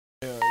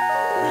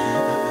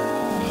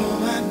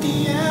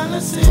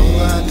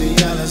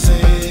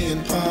Alizae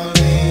and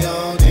parlay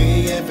all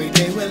day, every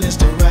day. Well, it's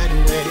the right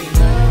way.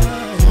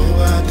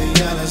 Pour out the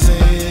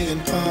Alizae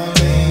and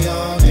parlay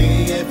all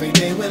day, every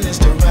day. Well, it's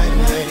the right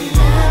way.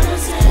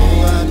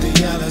 Pour out the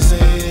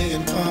Alizae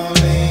and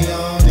parlay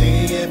all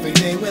day, every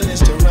day. Well,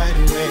 it's the right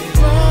way.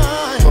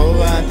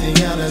 Pour out the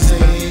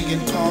Alizae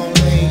and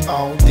parlay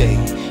all day.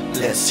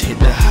 Let's hit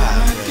the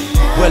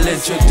highway. Well,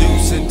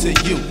 introducing to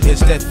you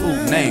is that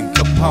food named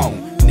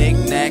Capone.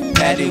 Knick-knack,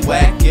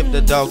 paddywhack, give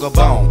the dog a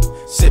bone.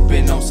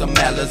 Sipping on some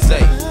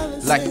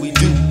Alizae, like we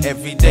do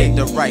every day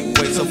the right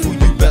way. So fool,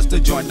 you best to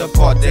join the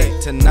party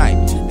tonight.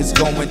 It's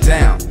going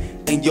down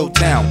in your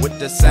town with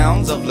the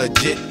sounds of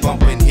legit,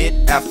 bumping hit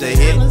after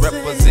hit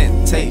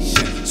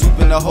representation,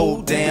 sweeping the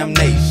whole damn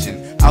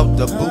nation. Out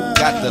the boot,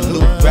 got the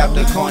loot, grab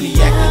the cognac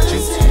and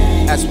juice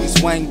as we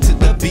swing to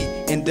the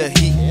beat in the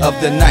heat of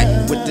the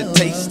night with the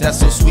taste that's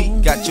so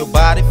sweet. Got your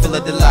body full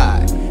of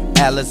delight.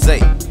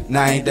 Alizae,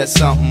 now ain't that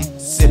something?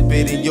 Sip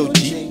it in your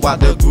Jeep while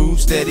the groove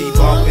steady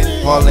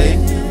bumping. Parlay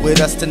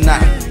with us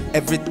tonight,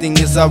 everything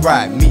is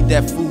alright. Meet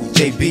that fool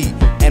JB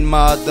and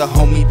my other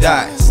homie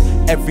Dice.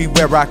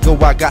 Everywhere I go,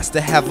 I got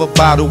to have a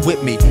bottle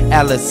with me.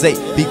 Alizae,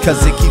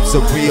 because it keeps a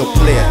real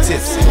player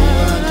tipsy.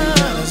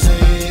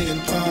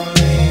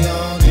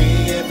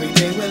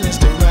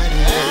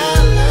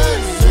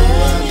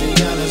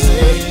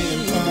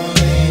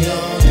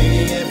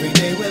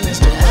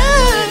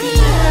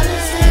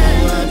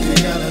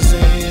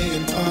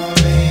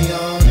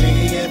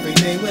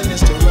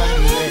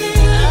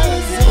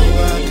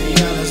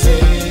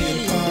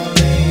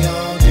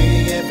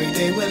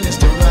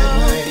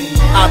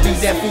 I be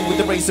that fool with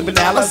the race of an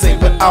Alizae,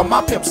 with all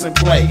my pimps and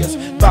players.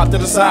 Thought to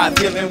the side,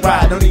 feeling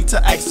right. No need to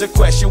ask the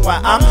question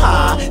why I'm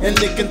high and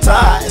licking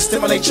tired.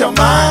 Stimulate your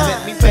mind.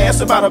 Let me pass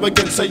the bottle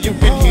again so you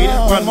can hit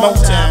it one more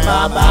time.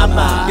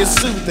 My. It's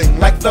soothing,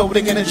 like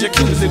floating in a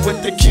jacuzzi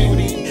with the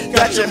cutie.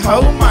 Got your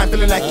whole mind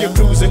feeling like you're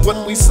cruising.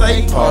 What we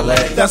say,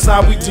 parlay. That's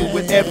how we do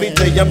it every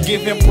day. I'm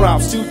giving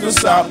props to the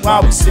south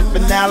while we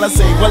sipping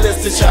Alizae. Well,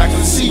 it's the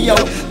chocolate CEO.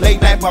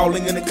 Late night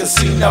bowling in the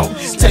casino.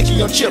 Taking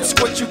your chips,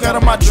 what you got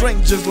on my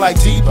drink, just like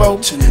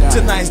Debo.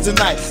 Tonight's the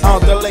night, all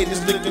the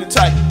ladies looking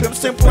tight.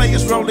 Pimps and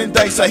players rolling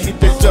dice. I hit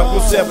the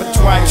 7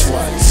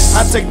 twice.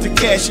 I take the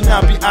cash and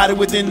I'll be out of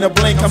within the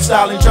blink. I'm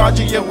styling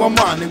Giorgio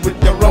Armani with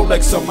the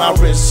Rolex on my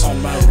wrist.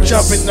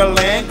 Jump in the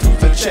Land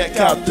Cruiser, check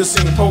out the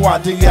scene. Pour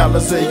out the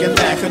Alizae and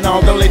knack, and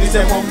all the ladies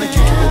that want to kick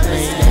it with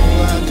me.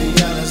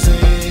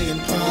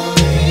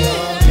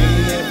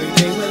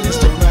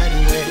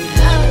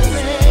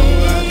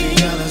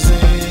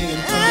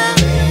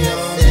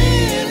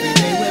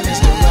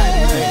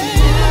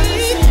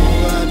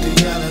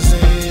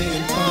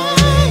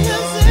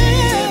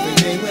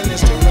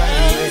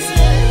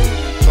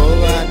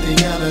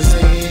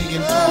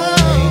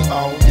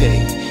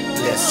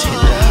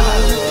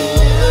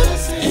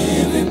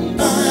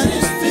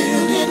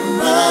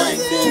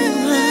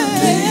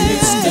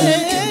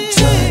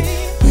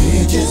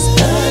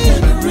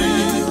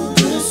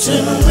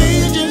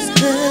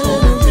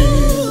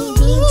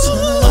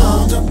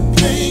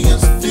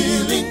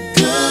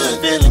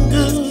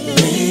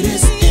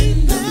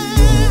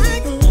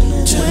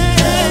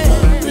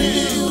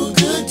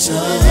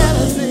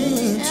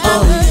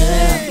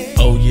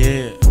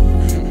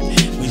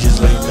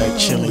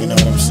 Chilling, you know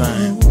what I'm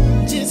saying?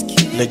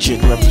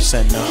 Legit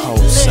representing the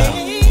whole South.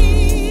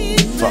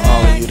 For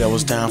all of you that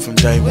was down from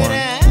day one,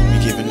 we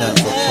giving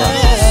nothing but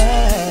props.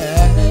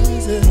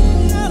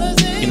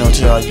 You know,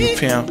 to all you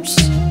pimps,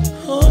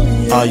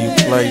 all you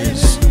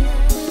players,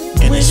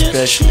 and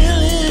especially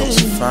those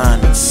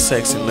fine and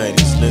sexy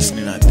ladies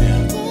listening out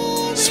there,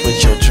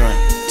 switch your drink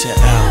to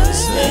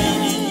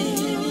Alizae.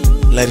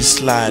 Let it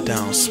slide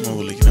down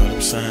smoothly, you know what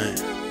I'm saying?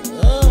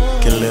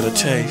 Get a little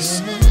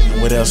taste.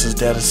 What else is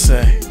there to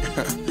say?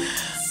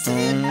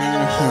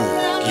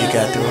 You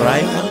got the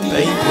right one,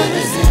 baby.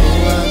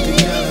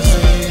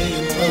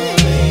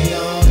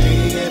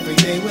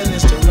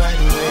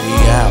 We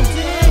out.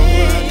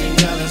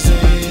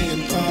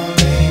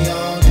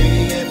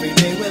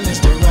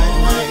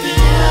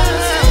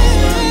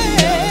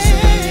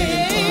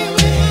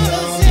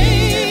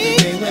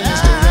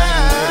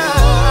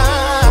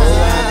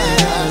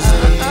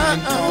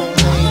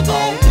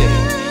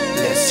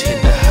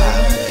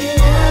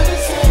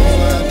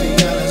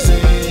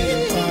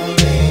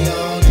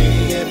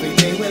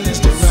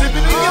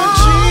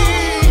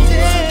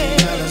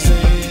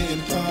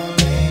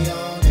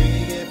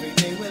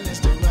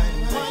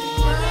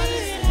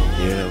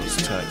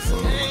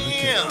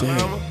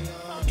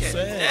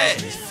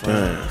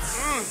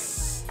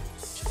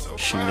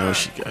 She knows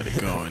she got it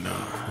going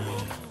on.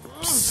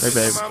 Say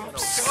baby,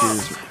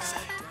 excuse me.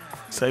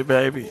 Say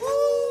baby.